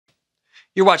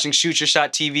You're watching Shoot Your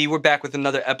Shot TV. We're back with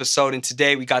another episode, and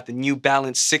today we got the New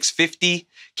Balance 650.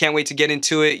 Can't wait to get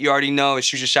into it. You already know it's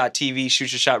Shoot Your Shot TV,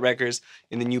 Shoot Your Shot Records,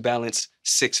 and the New Balance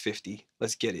 650.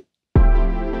 Let's get it.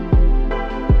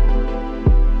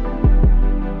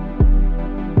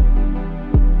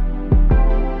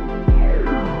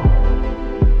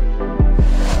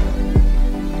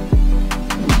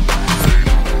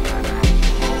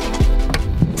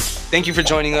 Thank you for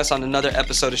joining us on another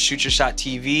episode of Shoot Your Shot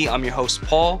TV. I'm your host,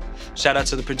 Paul. Shout out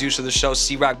to the producer of the show,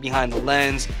 C-Rock Behind the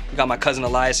Lens. We got my cousin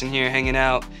Elias in here hanging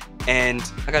out, and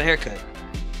I got a haircut.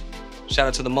 Shout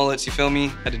out to the mullets, you feel me?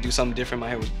 Had to do something different, my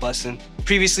hair was busting.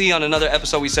 Previously, on another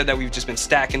episode, we said that we've just been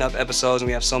stacking up episodes and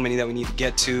we have so many that we need to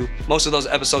get to. Most of those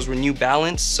episodes were New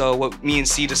Balance, so what me and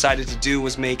C decided to do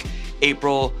was make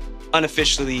April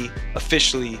unofficially,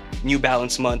 officially New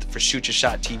Balance month for Shoot Your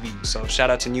Shot TV. So shout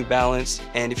out to New Balance.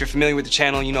 And if you're familiar with the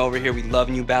channel, you know over here we love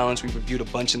New Balance. We've reviewed a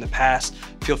bunch in the past.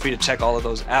 Feel free to check all of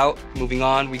those out. Moving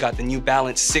on, we got the New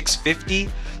Balance 650.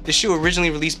 This shoe originally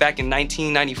released back in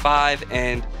 1995,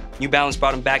 and New Balance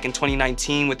brought them back in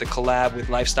 2019 with the collab with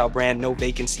lifestyle brand No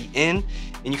Vacancy In.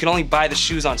 And you can only buy the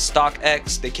shoes on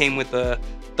StockX. They came with a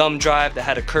thumb drive that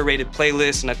had a curated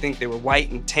playlist, and I think they were white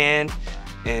and tan,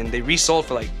 and they resold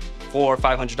for like $400 or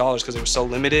 $500 because they were so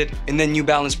limited. And then New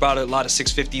Balance brought a lot of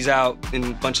 650s out in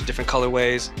a bunch of different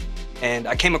colorways. And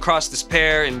I came across this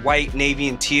pair in white, navy,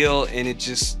 and teal, and it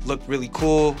just looked really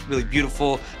cool, really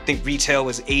beautiful. I think retail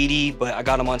was $80, but I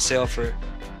got them on sale for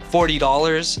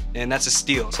 $40, and that's a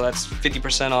steal. So that's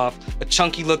 50% off. A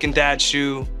chunky looking dad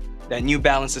shoe, that New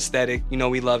Balance aesthetic. You know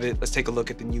we love it. Let's take a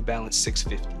look at the New Balance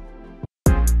 650.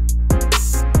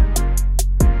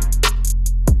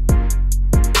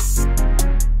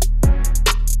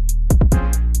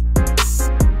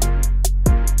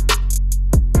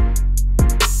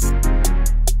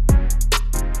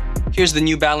 Here's the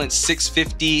New Balance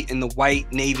 650 in the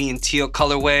white, navy, and teal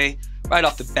colorway. Right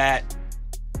off the bat,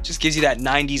 just gives you that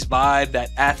 90s vibe, that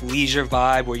athleisure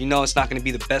vibe, where you know it's not gonna be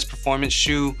the best performance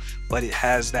shoe, but it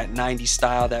has that 90s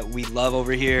style that we love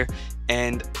over here.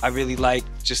 And I really like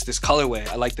just this colorway.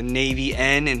 I like the navy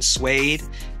N in suede,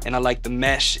 and I like the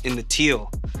mesh in the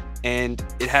teal. And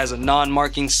it has a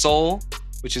non-marking sole,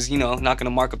 which is, you know, not gonna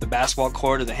mark up the basketball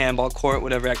court or the handball court,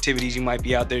 whatever activities you might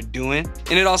be out there doing.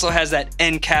 And it also has that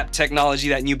end cap technology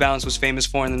that New Balance was famous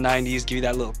for in the 90s. Give you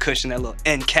that little cushion, that little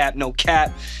end cap, no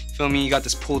cap. You feel me? You got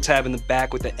this pull tab in the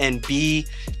back with the NB,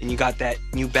 and you got that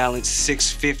New Balance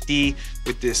 650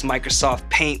 with this Microsoft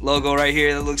Paint logo right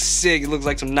here. That looks sick. It looks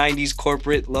like some 90s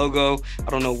corporate logo.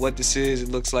 I don't know what this is. It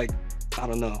looks like, I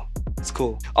don't know. It's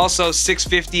cool. Also,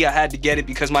 650, I had to get it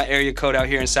because my area code out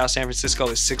here in South San Francisco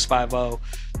is 650.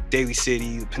 Daly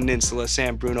City, Peninsula,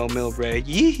 San Bruno, Millbrae.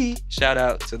 Yee! Shout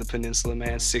out to the Peninsula,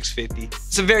 man. 650.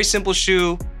 It's a very simple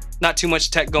shoe. Not too much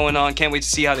tech going on. Can't wait to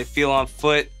see how they feel on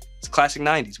foot. It's classic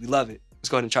 90s. We love it. Let's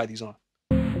go ahead and try these on.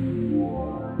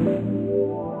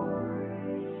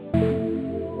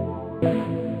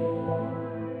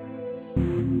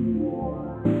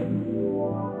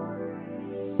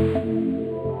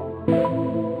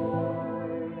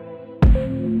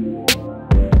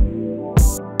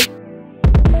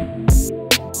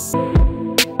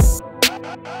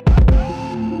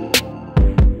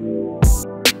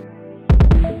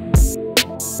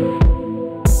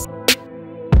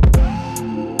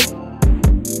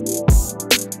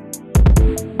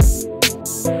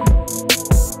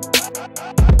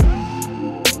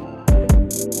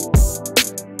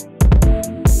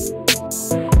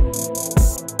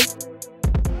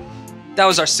 That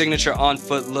was our signature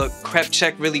on-foot look. Crep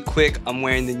check really quick. I'm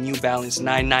wearing the New Balance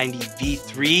 990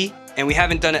 V3, and we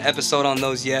haven't done an episode on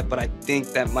those yet, but I think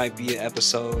that might be an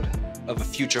episode of a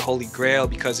future Holy Grail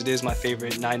because it is my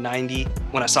favorite 990.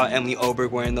 When I saw Emily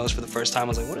Oberg wearing those for the first time, I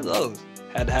was like, what are those?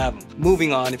 Had to have them.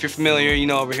 Moving on, if you're familiar, you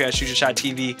know over here at Shoot Your Shot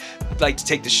TV, we'd like to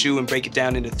take the shoe and break it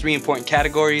down into 3 important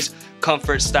categories: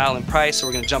 comfort, style, and price. So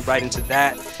we're gonna jump right into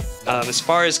that. As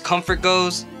far as comfort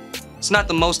goes, it's not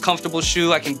the most comfortable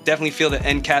shoe. I can definitely feel the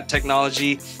end cap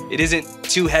technology. It isn't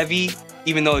too heavy,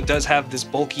 even though it does have this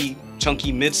bulky,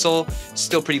 chunky midsole. It's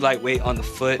still pretty lightweight on the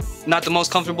foot. Not the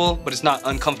most comfortable, but it's not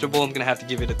uncomfortable. I'm gonna have to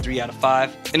give it a 3 out of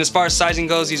 5. And as far as sizing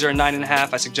goes, these are a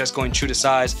 9.5. I suggest going true to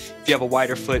size. If you have a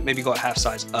wider foot, maybe go a half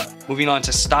size up. Moving on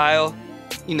to style,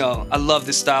 you know, I love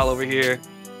this style over here.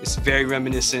 It's very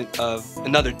reminiscent of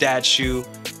another dad shoe,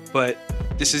 but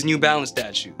this is New Balance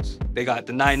dad shoes. They got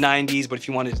the 990s, but if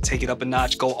you wanted to take it up a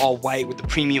notch, go all white with the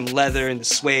premium leather and the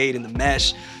suede and the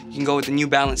mesh. You can go with the New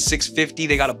Balance 650.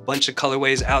 They got a bunch of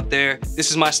colorways out there.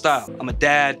 This is my style. I'm a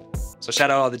dad. So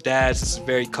shout out all the dads. This is a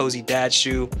very cozy dad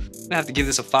shoe. I'm gonna have to give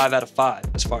this a 5 out of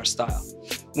 5 as far as style.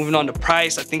 Moving on to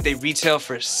price, I think they retail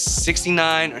for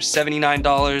 $69 or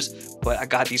 $79, but I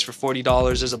got these for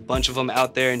 $40. There's a bunch of them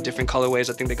out there in different colorways.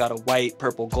 I think they got a white,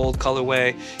 purple, gold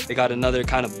colorway. They got another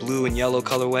kind of blue and yellow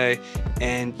colorway,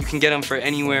 and you can get them for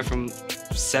anywhere from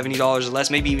 $70 or less,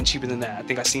 maybe even cheaper than that. I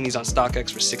think I seen these on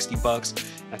StockX for 60 bucks.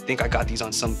 I think I got these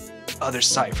on some other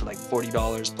site for like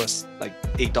 $40 plus like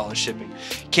 $8 shipping.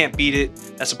 Can't beat it.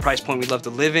 That's a price point we'd love to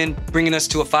live in, bringing us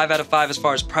to a 5 out of 5 as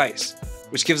far as price,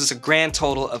 which gives us a grand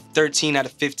total of 13 out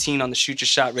of 15 on the Shoot Your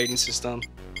Shot rating system.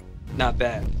 Not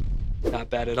bad. Not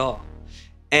bad at all.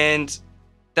 And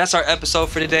that's our episode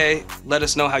for today. Let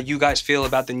us know how you guys feel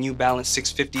about the New Balance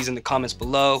 650s in the comments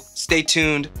below. Stay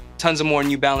tuned. Tons of more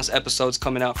New Balance episodes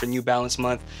coming out for New Balance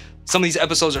month. Some of these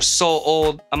episodes are so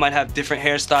old, I might have different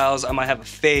hairstyles. I might have a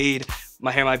fade.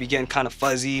 My hair might be getting kind of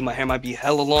fuzzy. My hair might be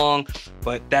hella long,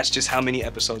 but that's just how many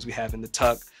episodes we have in the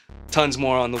tuck. Tons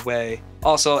more on the way.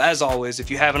 Also, as always, if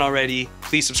you haven't already,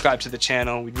 please subscribe to the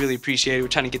channel. We'd really appreciate it. We're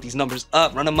trying to get these numbers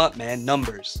up. Run them up, man.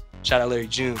 Numbers. Shout out Larry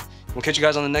June. We'll catch you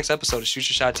guys on the next episode of Shoot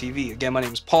Your Shot TV. Again, my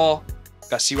name is Paul.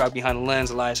 Got C-Rock behind the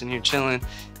lens, Elias in here chilling.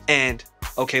 And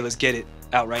Okay, Let's Get It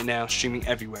out right now, streaming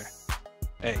everywhere.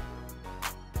 Hey.